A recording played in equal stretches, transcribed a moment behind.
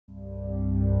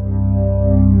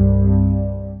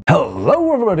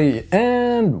Hello everybody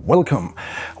and welcome!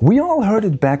 We all heard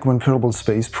it back when Kerbal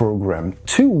Space Program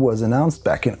 2 was announced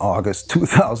back in August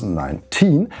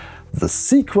 2019. The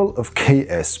sequel of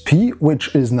KSP,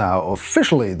 which is now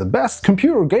officially the best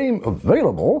computer game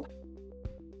available,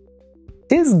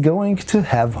 is going to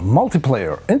have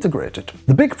multiplayer integrated.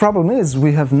 The big problem is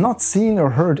we have not seen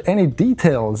or heard any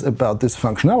details about this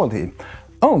functionality.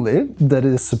 Only that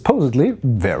it is supposedly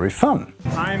very fun.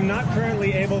 I'm not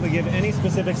currently able to give any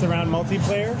specifics around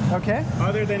multiplayer. Okay.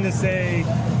 Other than to say,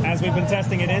 as we've been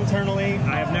testing it internally,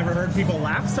 I have never heard people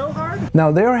laugh so hard.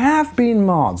 Now, there have been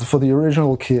mods for the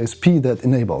original KSP that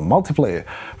enable multiplayer.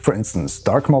 For instance,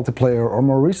 Dark Multiplayer or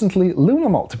more recently, Luna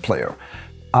Multiplayer.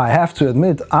 I have to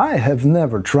admit, I have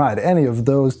never tried any of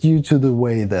those due to the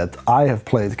way that I have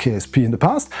played KSP in the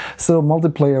past, so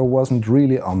multiplayer wasn't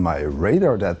really on my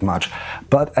radar that much.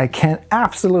 But I can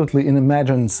absolutely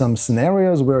imagine some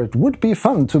scenarios where it would be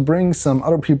fun to bring some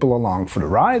other people along for the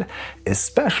ride,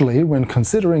 especially when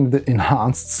considering the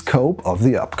enhanced scope of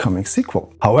the upcoming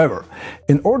sequel. However,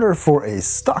 in order for a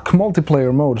stock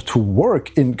multiplayer mode to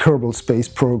work in Kerbal Space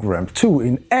Program 2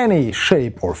 in any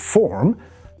shape or form,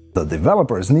 the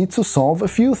developers need to solve a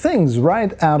few things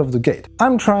right out of the gate.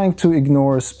 I'm trying to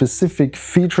ignore specific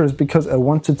features because I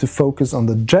wanted to focus on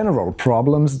the general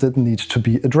problems that need to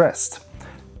be addressed.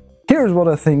 Here's what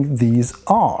I think these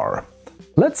are.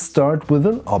 Let's start with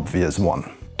an obvious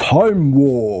one. Time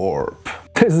warp.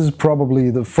 This is probably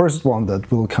the first one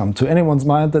that will come to anyone's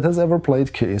mind that has ever played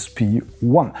KSP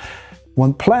 1.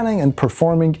 When planning and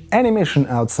performing any mission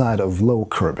outside of low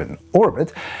Kerbal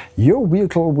orbit, your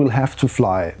vehicle will have to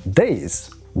fly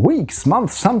days, weeks,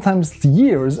 months, sometimes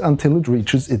years until it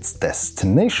reaches its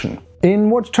destination.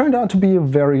 In what turned out to be a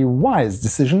very wise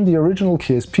decision, the original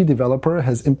KSP developer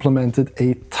has implemented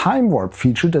a time warp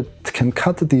feature that can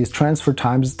cut these transfer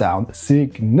times down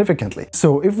significantly.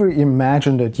 So if we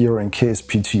imagine that you're in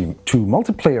KSP 2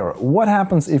 multiplayer, what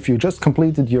happens if you just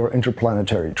completed your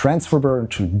interplanetary transfer burn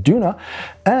to Duna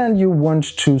and you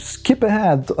want to skip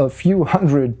ahead a few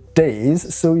hundred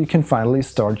days so you can finally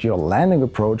start your landing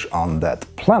approach on that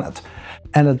planet?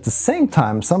 And at the same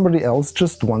time, somebody else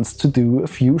just wants to do a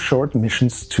few short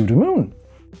missions to the moon.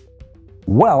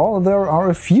 Well, there are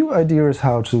a few ideas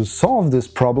how to solve this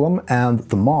problem, and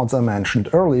the mods I mentioned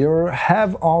earlier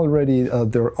have already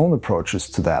their own approaches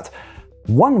to that.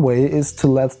 One way is to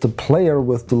let the player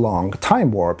with the long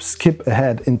time warp skip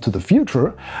ahead into the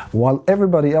future, while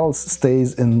everybody else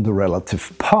stays in the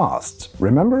relative past.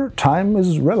 Remember, time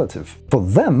is relative. For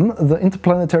them, the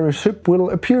interplanetary ship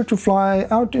will appear to fly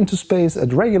out into space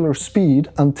at regular speed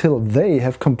until they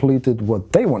have completed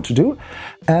what they want to do,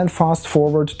 and fast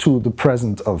forward to the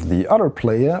present of the other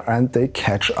player and they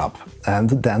catch up, and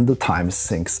then the time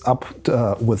syncs up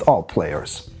with all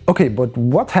players. Okay, but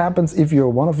what happens if you're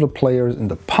one of the players in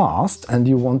the past and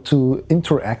you want to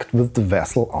interact with the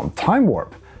vessel on time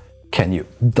warp? Can you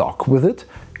dock with it?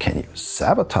 Can you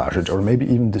sabotage it or maybe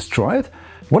even destroy it?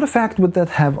 What effect would that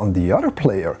have on the other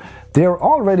player? They are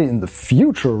already in the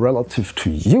future relative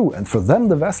to you, and for them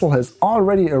the vessel has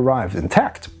already arrived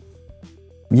intact.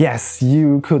 Yes,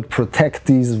 you could protect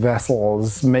these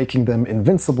vessels, making them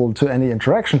invincible to any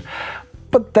interaction.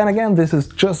 But then again, this is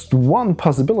just one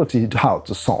possibility how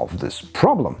to solve this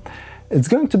problem. It's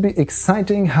going to be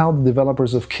exciting how the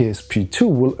developers of KSP 2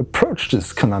 will approach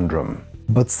this conundrum.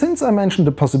 But since I mentioned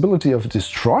the possibility of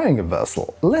destroying a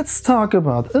vessel, let's talk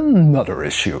about another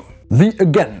issue. The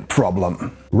again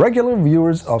problem. Regular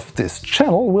viewers of this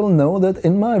channel will know that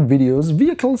in my videos,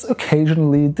 vehicles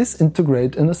occasionally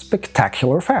disintegrate in a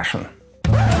spectacular fashion.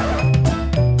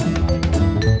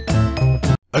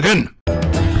 Again!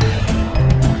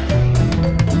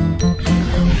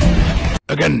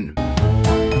 Again.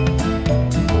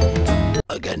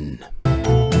 Again.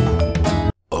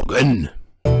 Again.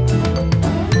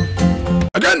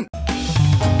 Again.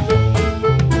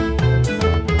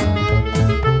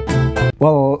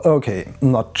 Well, okay,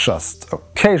 not just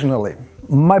occasionally.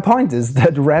 My point is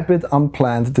that rapid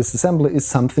unplanned disassembly is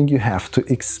something you have to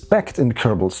expect in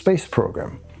Kerbal Space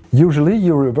Program. Usually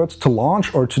you revert to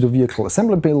launch or to the vehicle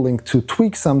assembly building to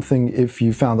tweak something if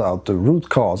you found out the root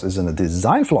cause is in a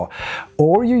design flaw,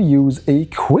 or you use a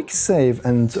quick save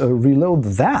and reload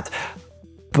that.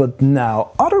 But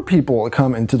now other people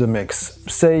come into the mix.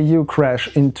 Say you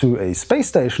crash into a space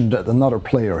station that another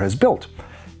player has built.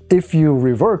 If you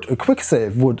revert a quick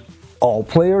save, would all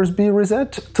players be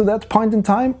reset to that point in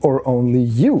time, or only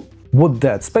you? Would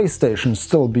that space station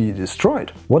still be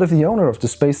destroyed? What if the owner of the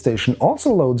space station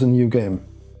also loads a new game?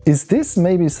 Is this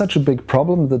maybe such a big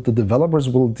problem that the developers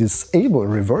will disable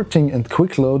reverting and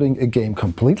quick loading a game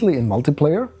completely in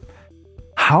multiplayer?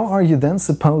 how are you then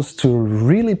supposed to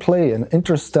really play an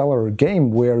interstellar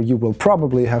game where you will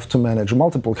probably have to manage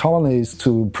multiple colonies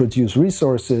to produce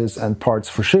resources and parts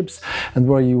for ships, and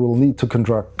where you will need to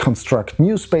construct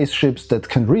new spaceships that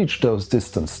can reach those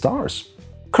distant stars?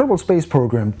 Kerbal Space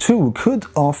Program 2 could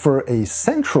offer a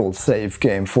central save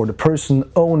game for the person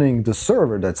owning the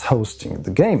server that's hosting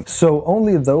the game, so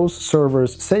only those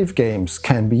servers' save games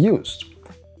can be used.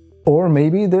 Or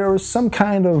maybe there is some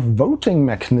kind of voting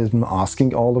mechanism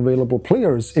asking all available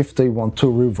players if they want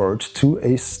to revert to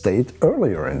a state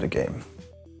earlier in the game.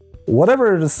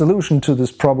 Whatever the solution to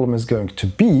this problem is going to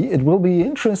be, it will be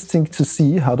interesting to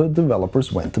see how the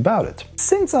developers went about it.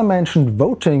 Since I mentioned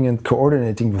voting and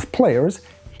coordinating with players,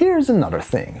 here's another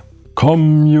thing.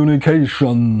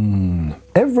 Communication.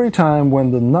 Every time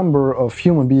when the number of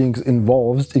human beings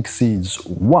involved exceeds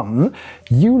 1,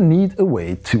 you need a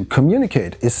way to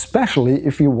communicate, especially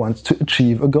if you want to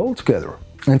achieve a goal together.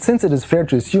 And since it is fair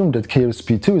to assume that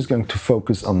KSP2 is going to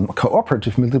focus on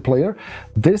cooperative multiplayer,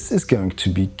 this is going to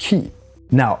be key.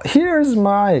 Now, here's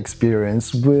my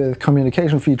experience with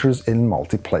communication features in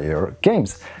multiplayer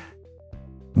games.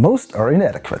 Most are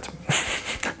inadequate.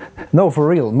 No, for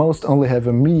real, most only have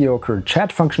a mediocre chat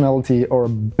functionality or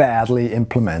badly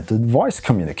implemented voice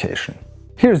communication.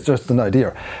 Here's just an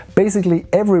idea. Basically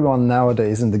everyone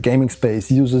nowadays in the gaming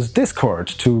space uses Discord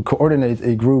to coordinate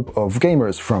a group of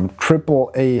gamers, from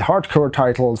AAA hardcore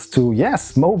titles to,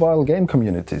 yes, mobile game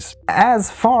communities.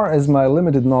 As far as my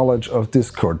limited knowledge of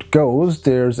Discord goes,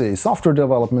 there's a software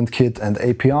development kit and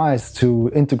APIs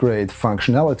to integrate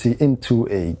functionality into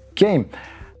a game.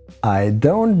 I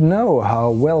don't know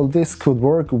how well this could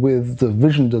work with the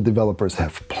vision the developers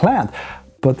have planned,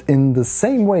 but in the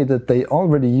same way that they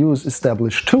already use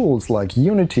established tools like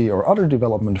Unity or other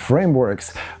development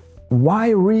frameworks, why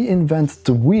reinvent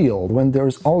the wheel when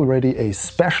there's already a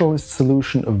specialist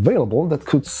solution available that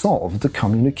could solve the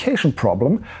communication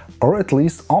problem, or at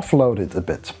least offload it a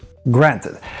bit?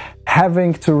 Granted,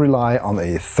 having to rely on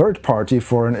a third party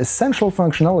for an essential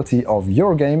functionality of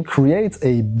your game creates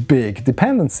a big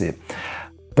dependency.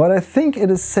 But I think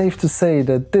it is safe to say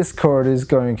that Discord is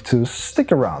going to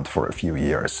stick around for a few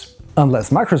years. Unless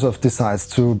Microsoft decides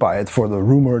to buy it for the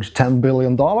rumored $10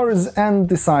 billion and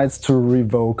decides to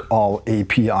revoke all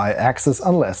API access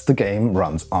unless the game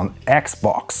runs on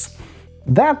Xbox.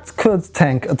 That could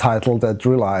tank a title that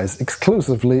relies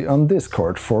exclusively on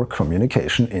Discord for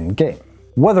communication in-game.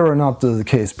 Whether or not the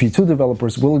KSP2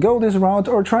 developers will go this route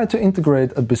or try to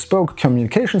integrate a bespoke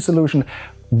communication solution,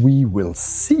 we will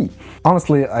see.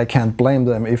 Honestly, I can't blame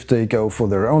them if they go for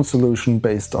their own solution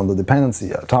based on the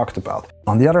dependency I talked about.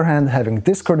 On the other hand, having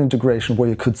Discord integration where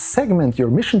you could segment your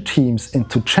mission teams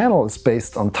into channels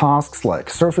based on tasks like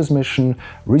surface mission,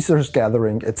 resource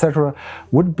gathering, etc.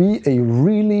 would be a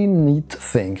really neat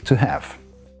thing to have.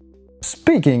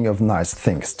 Speaking of nice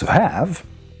things to have,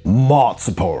 mod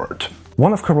support.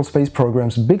 One of Kerbal Space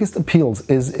Program's biggest appeals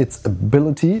is its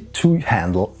ability to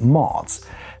handle mods.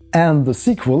 And the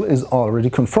sequel is already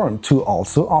confirmed to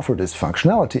also offer this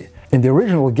functionality. In the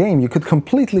original game, you could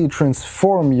completely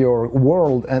transform your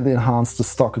world and enhance the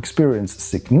stock experience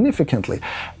significantly.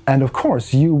 And of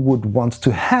course, you would want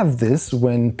to have this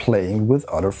when playing with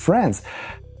other friends.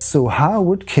 So how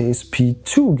would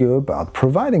KSP2 go about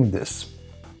providing this?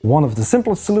 One of the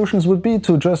simplest solutions would be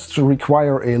to just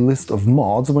require a list of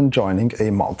mods when joining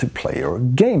a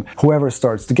multiplayer game. Whoever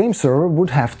starts the game server would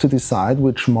have to decide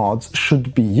which mods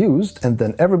should be used, and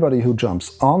then everybody who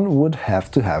jumps on would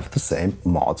have to have the same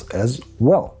mods as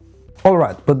well.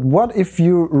 Alright, but what if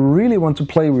you really want to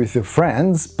play with your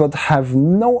friends but have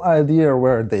no idea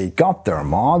where they got their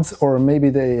mods, or maybe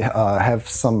they have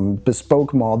some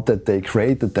bespoke mod that they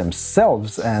created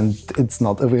themselves and it's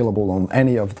not available on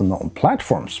any of the known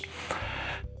platforms?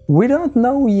 We don't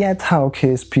know yet how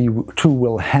KSP2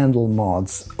 will handle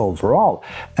mods overall,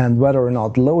 and whether or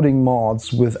not loading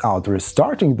mods without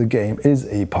restarting the game is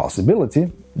a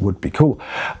possibility would be cool.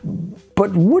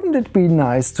 But wouldn't it be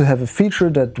nice to have a feature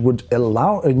that would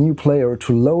allow a new player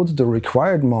to load the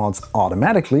required mods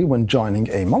automatically when joining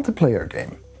a multiplayer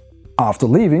game? After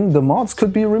leaving, the mods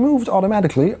could be removed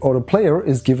automatically, or the player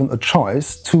is given a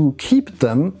choice to keep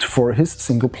them for his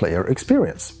single-player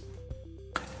experience.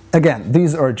 Again,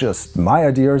 these are just my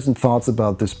ideas and thoughts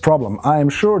about this problem. I am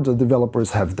sure the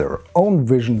developers have their own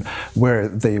vision where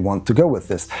they want to go with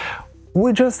this.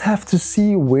 We just have to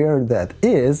see where that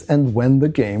is and when the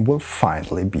game will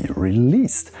finally be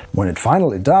released. When it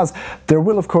finally does, there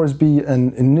will of course be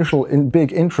an initial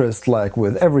big interest like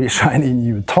with every shiny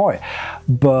new toy.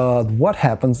 But what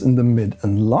happens in the mid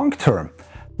and long term?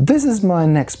 This is my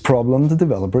next problem the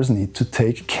developers need to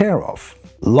take care of.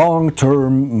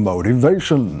 Long-term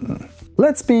motivation.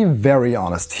 Let's be very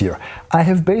honest here. I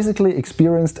have basically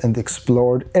experienced and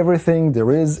explored everything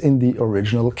there is in the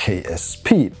original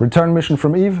KSP. Return mission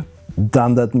from Eve?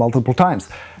 Done that multiple times.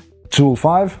 Joule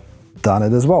 5? Done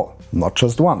it as well, not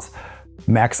just once.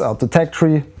 Max out the tech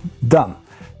tree? Done.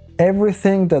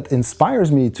 Everything that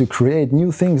inspires me to create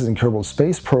new things in Kerbal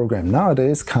Space Program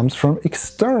nowadays comes from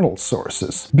external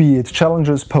sources, be it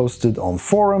challenges posted on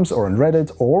forums or on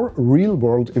Reddit, or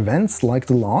real-world events like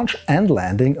the launch and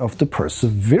landing of the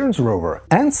Perseverance rover,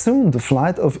 and soon the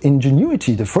flight of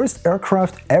Ingenuity, the first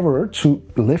aircraft ever to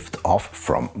lift off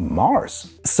from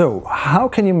Mars. So, how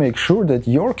can you make sure that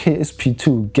your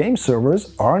KSP2 game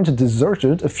servers aren't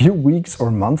deserted a few weeks or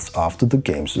months after the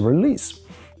game's release?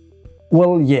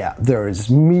 Well, yeah, there is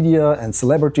media and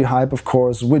celebrity hype, of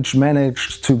course, which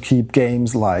managed to keep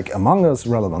games like Among Us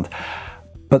relevant.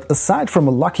 But aside from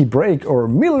a lucky break or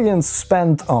millions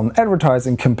spent on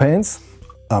advertising campaigns,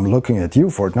 I'm looking at you,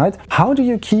 Fortnite, how do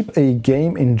you keep a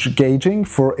game engaging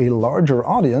for a larger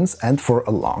audience and for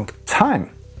a long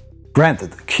time?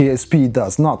 Granted, KSP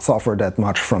does not suffer that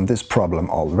much from this problem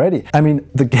already. I mean,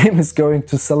 the game is going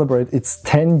to celebrate its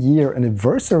 10-year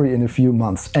anniversary in a few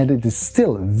months, and it is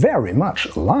still very much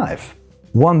alive.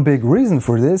 One big reason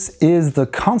for this is the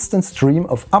constant stream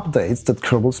of updates that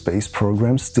Kerbal Space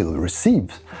Program still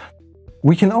receives.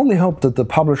 We can only hope that the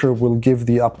publisher will give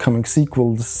the upcoming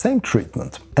sequel the same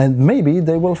treatment. And maybe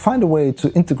they will find a way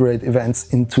to integrate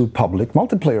events into public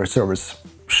multiplayer servers,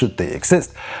 should they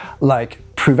exist. Like,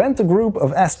 prevent a group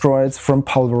of asteroids from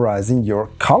pulverizing your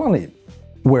colony,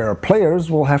 where players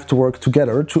will have to work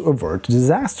together to avert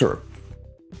disaster.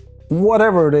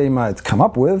 Whatever they might come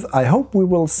up with, I hope we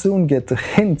will soon get a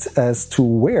hint as to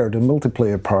where the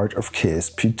multiplayer part of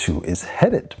KSP2 is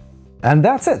headed. And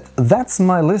that's it. That's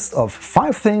my list of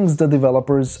 5 things the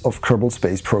developers of Kerbal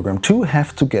Space Program 2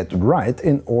 have to get right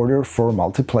in order for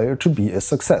multiplayer to be a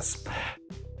success.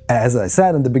 As I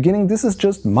said in the beginning, this is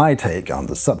just my take on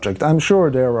the subject. I'm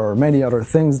sure there are many other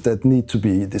things that need to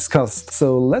be discussed,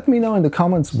 so let me know in the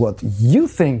comments what you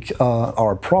think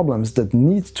are problems that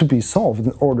need to be solved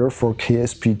in order for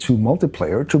KSP2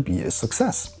 multiplayer to be a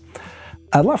success.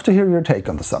 I'd love to hear your take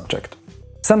on the subject.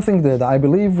 Something that I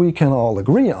believe we can all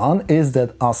agree on is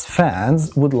that us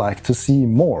fans would like to see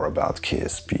more about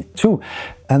KSP2,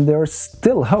 and there's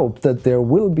still hope that there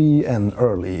will be an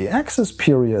early access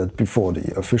period before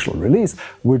the official release,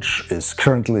 which is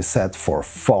currently set for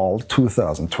fall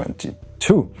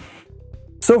 2022.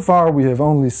 So far, we have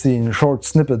only seen short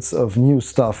snippets of new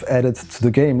stuff added to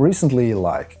the game recently,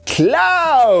 like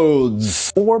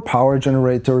clouds or power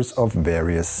generators of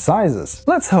various sizes.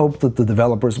 Let's hope that the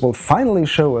developers will finally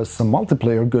show us some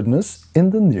multiplayer goodness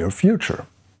in the near future.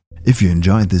 If you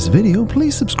enjoyed this video,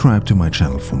 please subscribe to my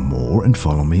channel for more and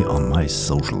follow me on my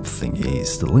social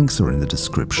thingies. The links are in the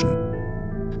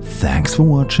description. Thanks for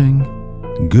watching.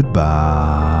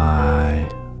 Goodbye.